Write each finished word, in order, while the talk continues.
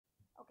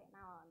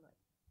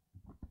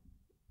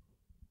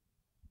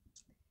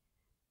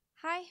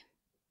Hi.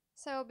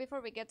 So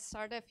before we get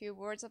started, a few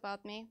words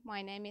about me.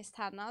 My name is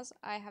Tannaz.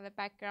 I have a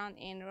background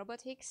in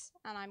robotics,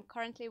 and I'm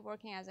currently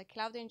working as a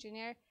cloud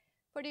engineer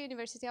for the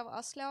University of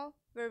Oslo,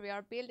 where we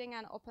are building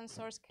an open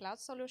source cloud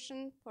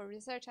solution for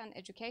research and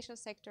education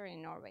sector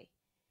in Norway.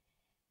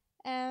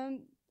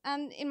 And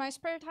in my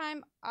spare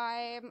time,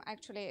 I'm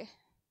actually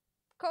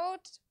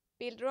code,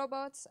 build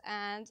robots,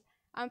 and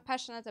I'm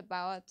passionate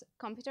about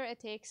computer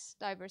ethics,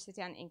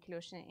 diversity, and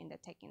inclusion in the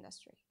tech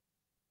industry.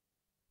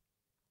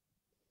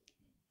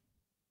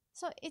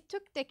 So it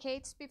took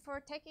decades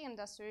before tech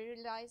industry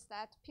realized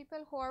that people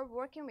who are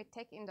working with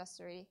tech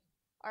industry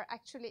are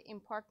actually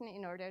important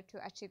in order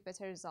to achieve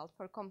better results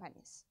for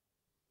companies.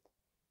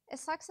 A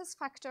success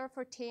factor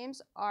for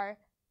teams are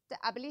the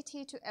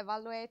ability to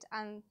evaluate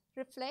and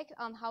reflect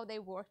on how they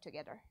work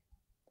together.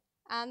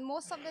 And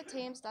most of the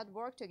teams that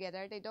work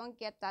together, they don't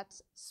get that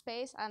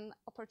space and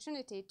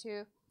opportunity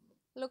to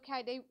look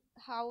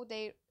how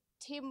their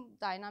team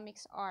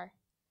dynamics are.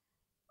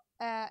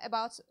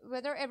 About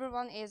whether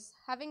everyone is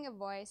having a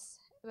voice,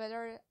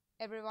 whether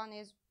everyone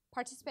is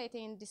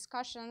participating in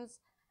discussions,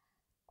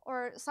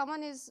 or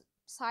someone is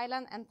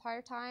silent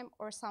entire time,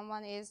 or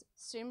someone is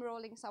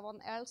steamrolling someone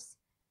else.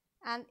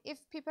 And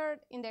if people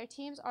in their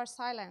teams are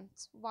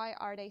silent, why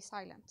are they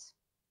silent?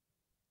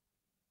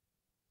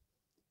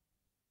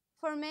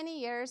 For many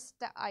years,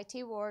 the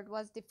IT world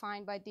was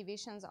defined by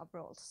divisions of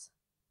roles.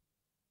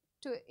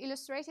 To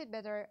illustrate it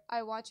better,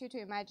 I want you to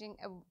imagine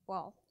a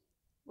wall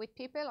with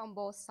people on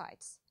both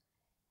sides.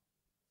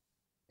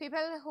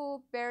 People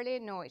who barely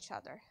know each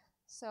other.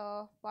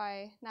 So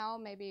by now,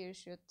 maybe you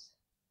should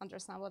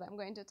understand what I'm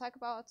going to talk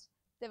about.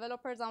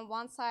 Developers on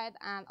one side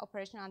and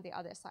operation on the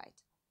other side.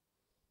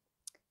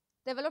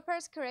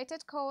 Developers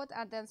created code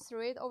and then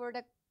threw it over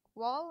the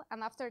wall,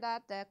 and after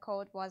that, the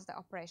code was the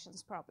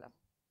operations problem.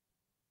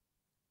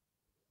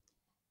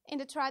 In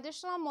the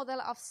traditional model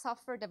of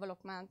software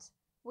development,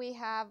 we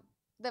have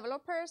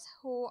developers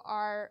who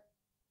are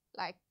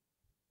like,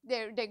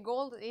 their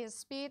goal is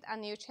speed and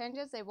new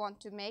changes. They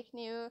want to make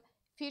new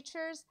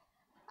features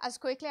as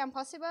quickly as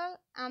possible.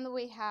 And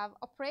we have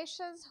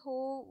operations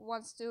who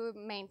wants to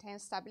maintain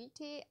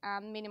stability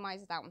and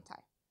minimize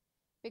downtime,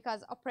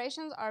 because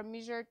operations are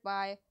measured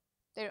by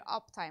their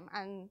uptime.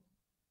 And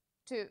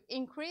to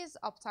increase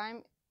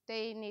uptime,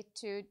 they need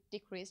to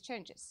decrease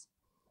changes.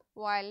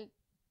 While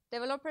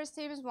developers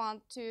teams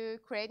want to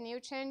create new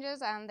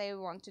changes and they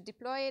want to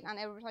deploy it. And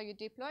every time you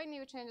deploy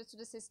new changes to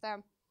the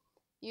system,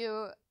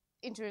 you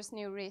introduce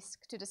new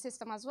risk to the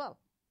system as well.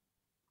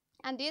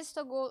 And these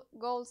two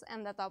goals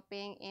ended up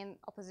being in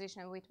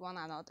opposition with one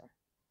another.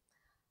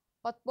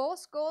 But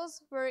both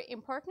goals were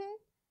important,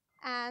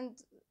 and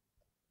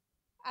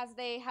as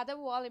they had a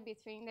wall in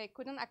between, they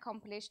couldn't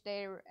accomplish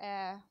their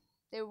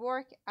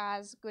work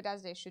as good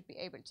as they should be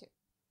able to.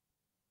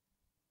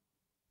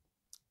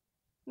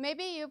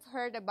 Maybe you've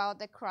heard about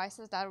the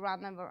crisis that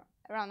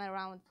ran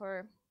around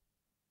for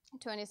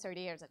 20, 30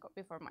 years ago,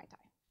 before my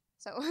time.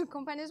 So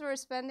companies were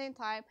spending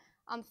time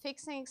on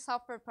fixing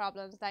software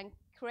problems than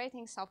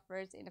creating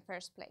softwares in the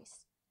first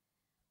place.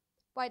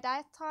 By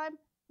that time,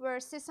 where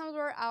systems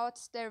were out,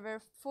 they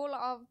were full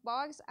of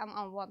bugs and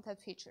unwanted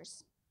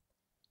features.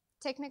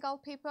 Technical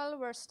people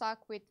were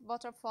stuck with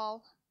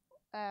waterfall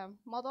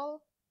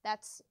model.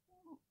 That's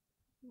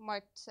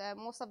what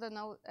most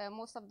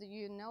of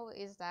you know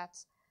is that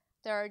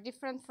there are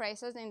different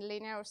phases in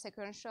linear or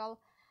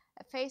sequential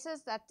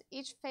phases, that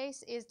each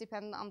phase is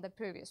dependent on the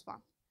previous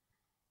one,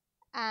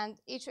 and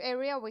each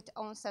area with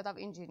own set of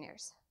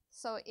engineers.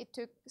 So it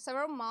took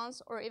several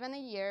months or even a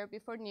year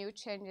before new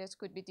changes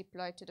could be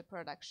deployed to the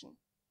production.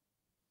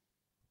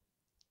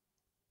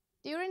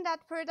 During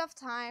that period of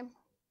time,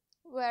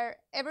 where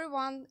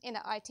everyone in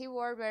the IT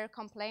world were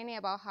complaining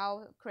about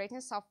how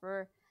creating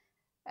software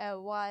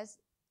was,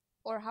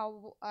 or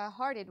how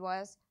hard it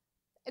was,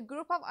 a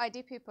group of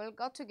IT people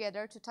got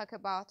together to talk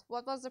about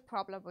what was the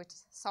problem with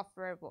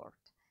software world.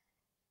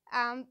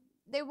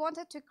 They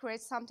wanted to create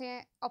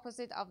something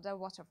opposite of the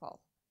waterfall.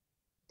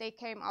 They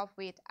came up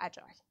with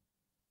Agile.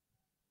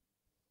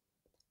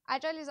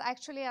 Agile is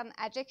actually an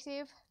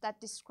adjective that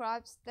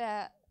describes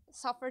the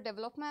software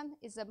development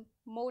is a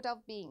mode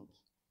of being.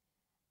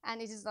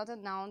 And it is not a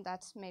noun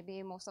that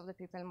maybe most of the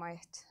people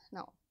might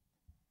know.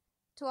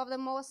 Two of the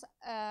most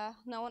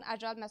known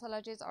Agile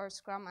methodologies are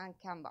Scrum and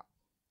Kanban.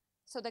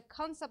 So the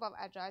concept of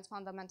Agile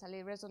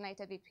fundamentally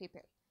resonated with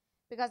people,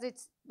 because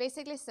it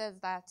basically says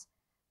that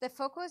the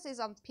focus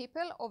is on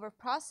people over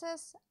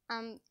process,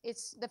 and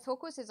the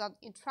focus is on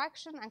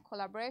interaction and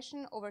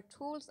collaboration over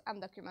tools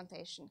and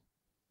documentation.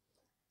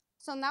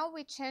 So now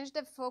we change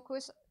the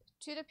focus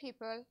to the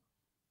people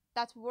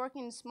that work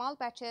in small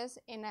batches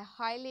in a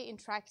highly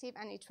interactive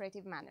and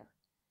iterative manner.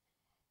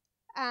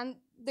 And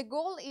the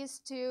goal is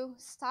to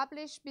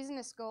establish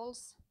business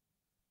goals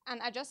and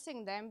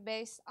adjusting them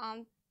based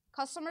on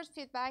customers'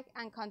 feedback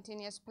and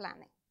continuous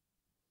planning.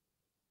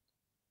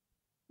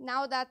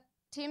 Now that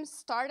teams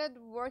started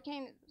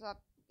working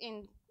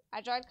in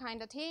Agile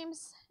kind of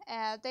teams,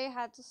 they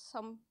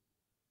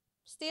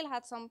still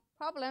had some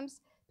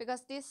problems,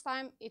 because this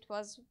time it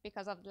was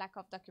because of lack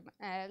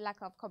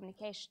of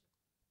communication.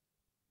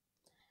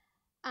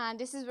 And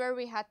this is where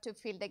we had to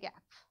fill the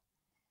gap.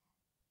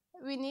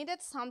 We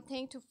needed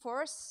something to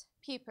force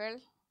people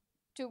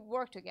to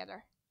work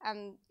together,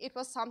 and it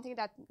was something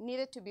that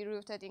needed to be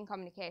rooted in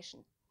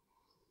communication.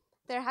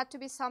 There had to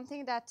be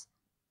something that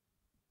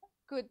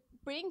could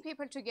bring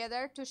people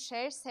together to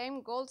share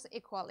same goals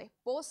equally,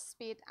 both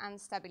speed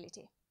and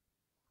stability.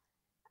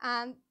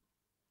 And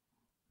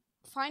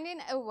finding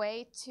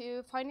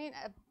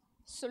a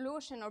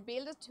solution or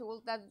build a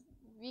tool that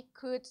we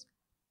could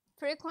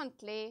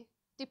frequently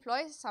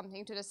deploy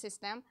something to the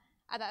system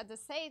and at the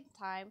same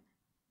time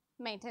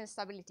maintain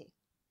stability.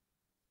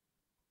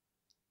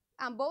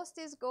 And both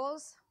these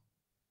goals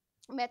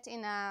met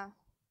in a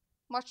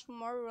much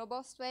more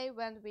robust way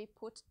when we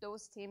put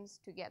those teams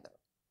together,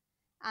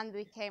 and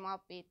we came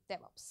up with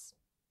DevOps.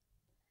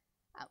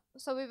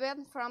 So we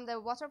went from the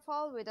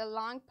waterfall with a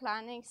long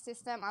planning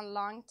system and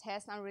long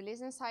test and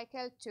releasing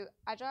cycle to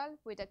agile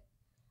with a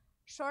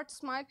short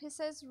small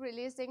pieces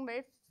releasing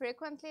very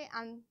frequently,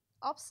 and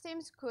ops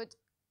teams could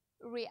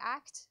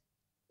react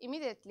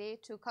immediately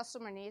to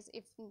customer needs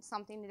if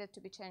something needed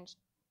to be changed.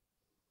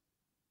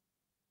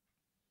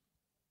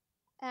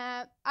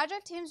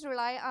 Agile teams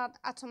rely on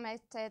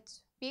automated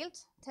build,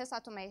 test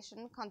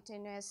automation,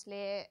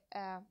 continuously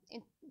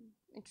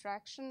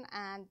interaction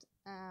and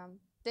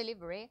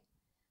delivery,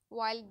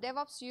 while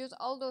DevOps use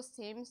all those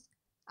teams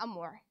and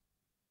more,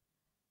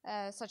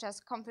 such as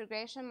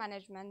configuration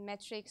management,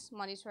 metrics,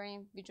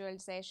 monitoring,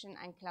 visualization,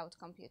 and cloud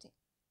computing.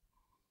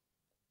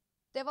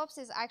 DevOps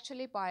is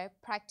actually by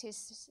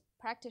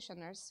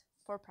practitioners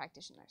for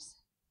practitioners.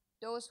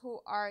 Those who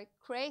are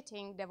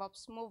creating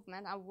DevOps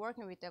movement and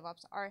working with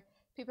DevOps are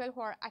people who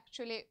are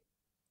actually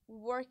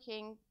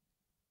working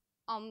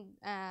on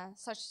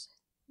such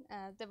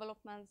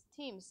development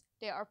teams.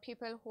 They are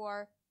people who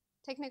are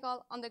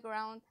technical on the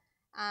ground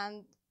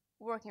and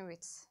working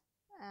with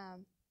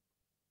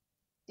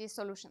these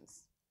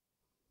solutions.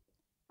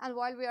 And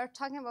while we are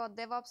talking about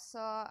DevOps,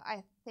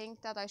 I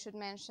think that I should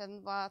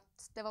mention what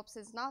DevOps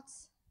is not.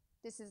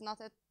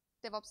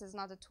 DevOps is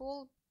not a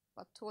tool,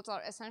 but tools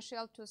are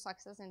essential to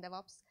success in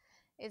DevOps.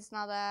 It's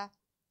not a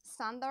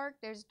standard.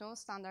 There's no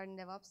standard in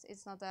DevOps.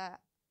 It's not a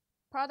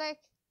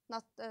product,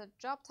 not a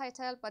job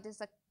title, but it's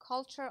a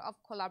culture of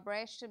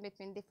collaboration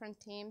between different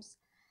teams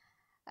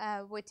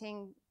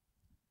within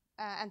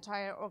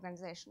entire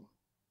organization.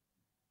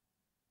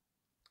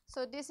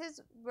 So this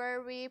is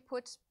where we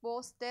put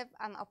both dev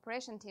and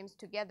operation teams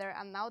together,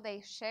 and now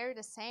they share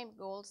the same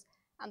goals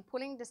and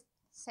pulling the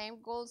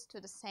same goals to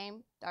the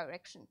same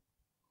direction.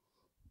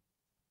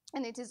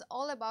 And it is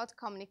all about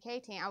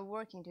communicating and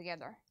working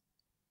together.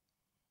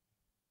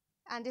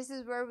 And this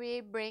is where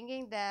we're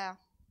bringing the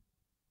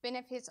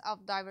benefits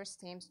of diverse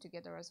teams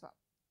together as well.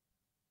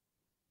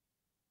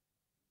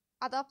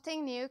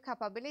 Adopting new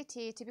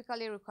capability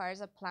typically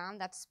requires a plan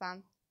that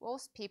spans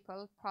both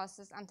people,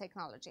 process, and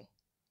technology.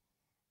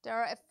 There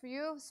are a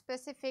few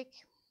specific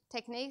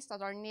techniques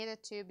that are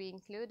needed to be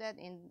included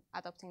in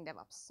adopting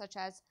DevOps, such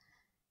as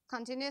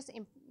continuous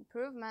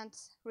improvement,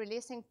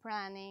 releasing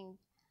planning,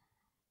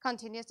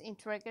 continuous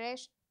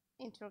integration,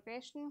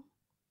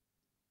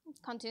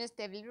 continuous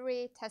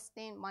delivery,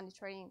 testing,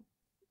 monitoring,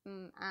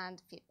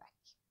 and feedback.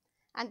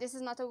 And this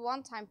is not a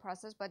one-time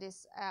process, but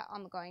it's an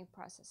ongoing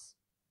process.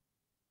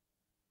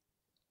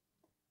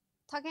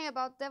 Talking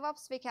about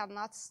DevOps, we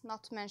cannot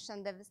not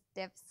mention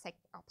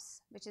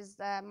DevSecOps, which is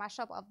the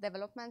mashup of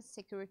development,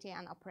 security,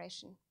 and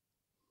operation.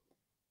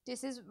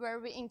 This is where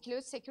we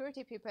include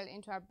security people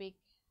into our big,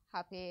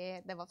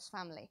 happy DevOps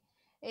family.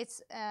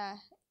 It's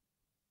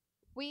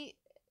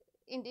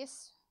in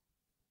this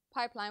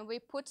pipeline, we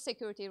put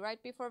security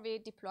right before we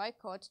deploy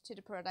code to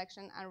the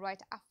production and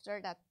right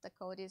after that the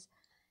code is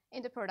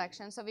in the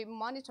production. So we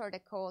monitor the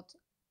code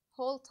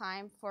whole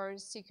time for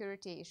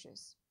security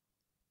issues.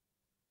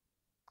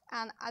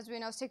 And as we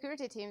know,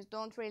 security teams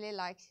don't really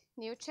like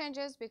new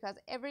changes because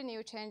every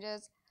new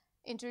changes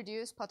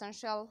introduce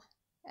potential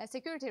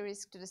security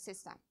risk to the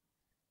system.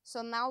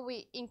 So now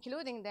we're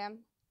including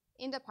them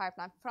in the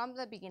pipeline from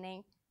the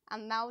beginning,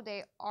 and now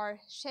they are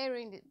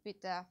sharing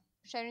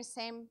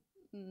same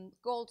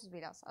goals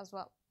with us as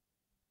well.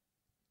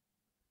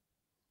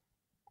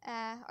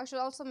 I should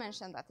also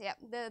mention that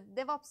the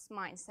DevOps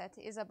mindset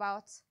is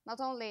about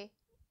not only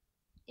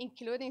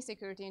including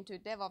security into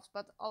DevOps,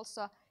 but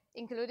also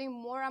including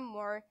more and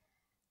more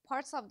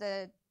parts of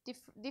the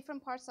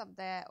different parts of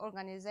the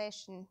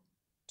organization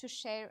to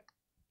share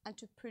and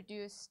to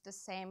produce the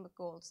same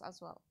goals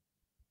as well.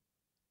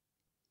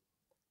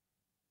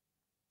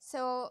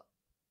 So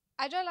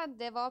Agile and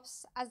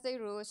DevOps, as they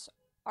roots,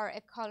 are a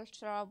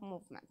cultural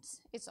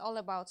movement. It's all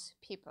about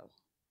people.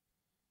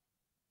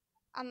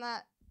 And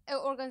an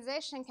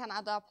organization can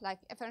adopt like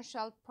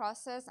essential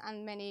process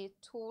and many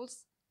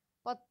tools,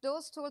 but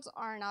those tools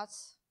are not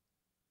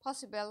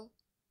possible,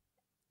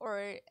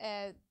 or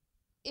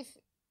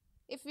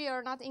if we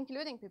are not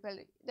including people,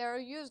 they are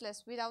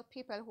useless without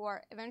people who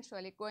are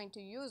eventually going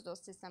to use those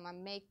systems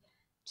and make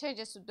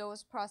changes to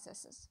those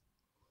processes.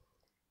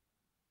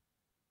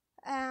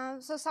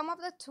 So some of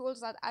the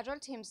tools that Agile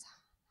teams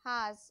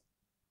has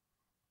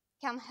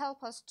can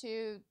help us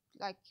to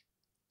like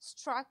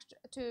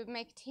to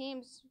make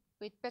teams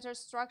with better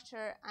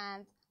structure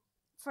and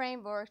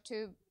framework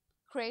to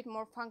create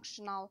more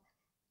functional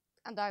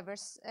and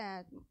diverse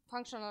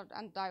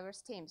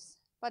teams.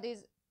 But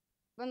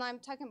when I'm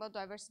talking about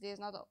diversity, it's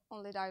not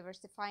only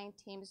diversifying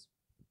teams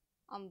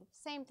on the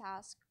same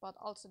task, but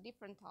also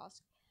different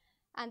tasks.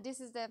 And this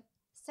is the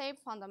same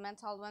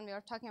fundamental when we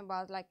are talking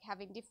about like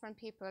having different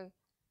people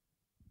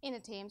in the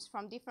teams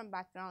from different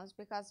backgrounds,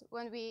 because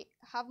when we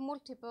have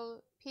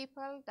multiple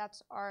people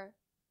that are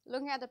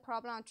looking at the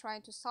problem and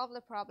trying to solve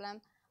the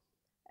problem,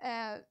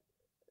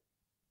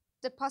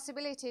 the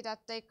possibility that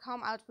they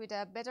come out with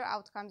a better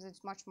outcomes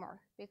is much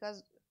more,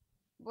 because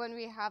when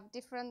we have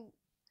different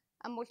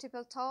and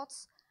multiple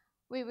thoughts,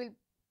 we will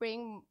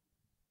bring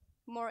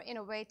more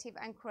innovative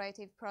and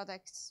creative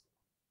products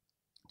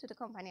to the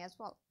company as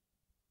well.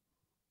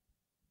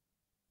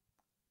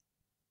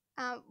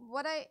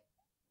 What I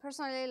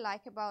personally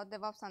like about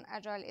DevOps and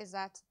Agile is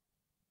that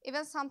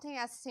even something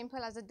as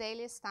simple as a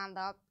daily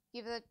stand-up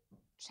gives a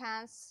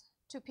chance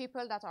to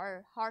people that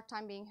are hard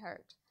time being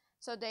heard,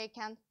 so they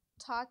can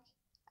talk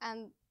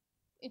and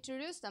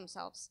introduce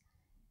themselves.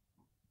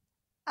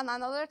 And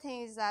another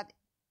thing is that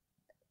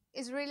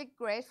it's really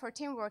great for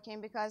team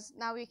working, because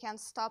now you can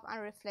stop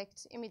and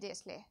reflect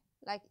immediately.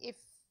 Like if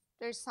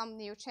there's some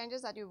new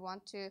changes that you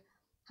want to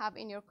have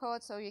in your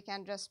code, so you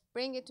can just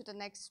bring it to the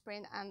next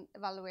sprint and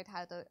evaluate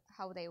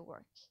how they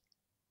work.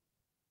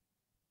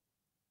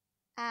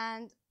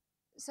 And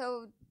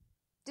so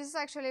this is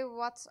actually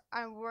what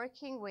I'm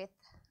working with.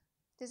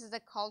 This is the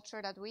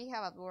culture that we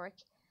have at work.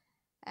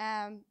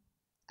 And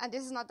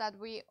this is not that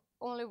we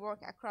only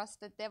work across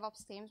the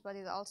DevOps teams, but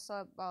it's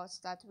also about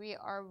that we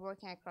are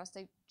working across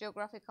the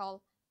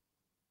geographical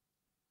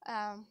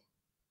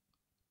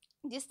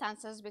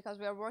distances, because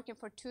we are working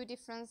for 2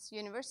 different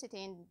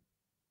universities in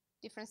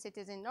different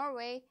cities in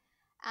Norway.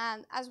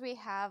 And as we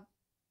have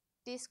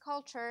this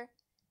culture,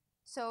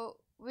 so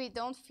we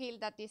don't feel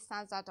that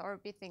distance that are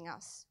between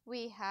us.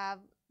 We have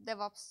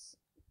DevOps,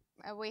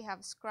 we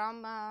have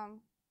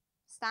Scrum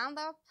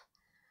stand-up,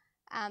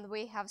 and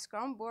we have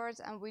Scrum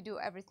boards, and we do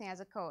everything as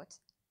a code.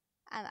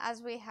 And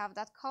as we have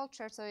that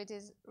culture, so it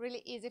is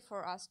really easy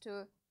for us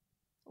to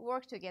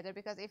work together,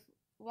 because if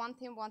one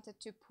team wanted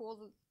to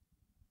pull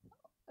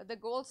the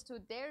goals to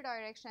their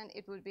direction,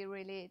 it would be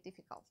really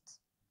difficult.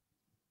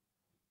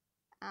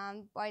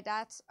 And by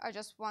that, I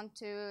just want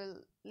to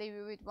leave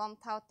you with one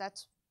thought,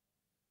 that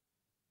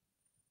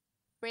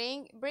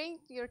bring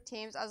your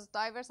teams as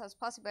diverse as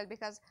possible,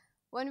 because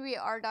when we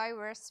are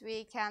diverse,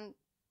 we can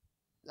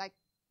like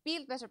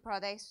build better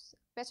products,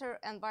 better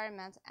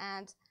environment,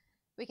 and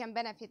we can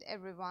benefit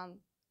everyone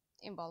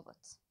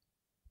involved.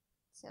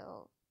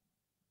 So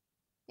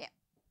yeah,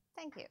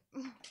 thank you.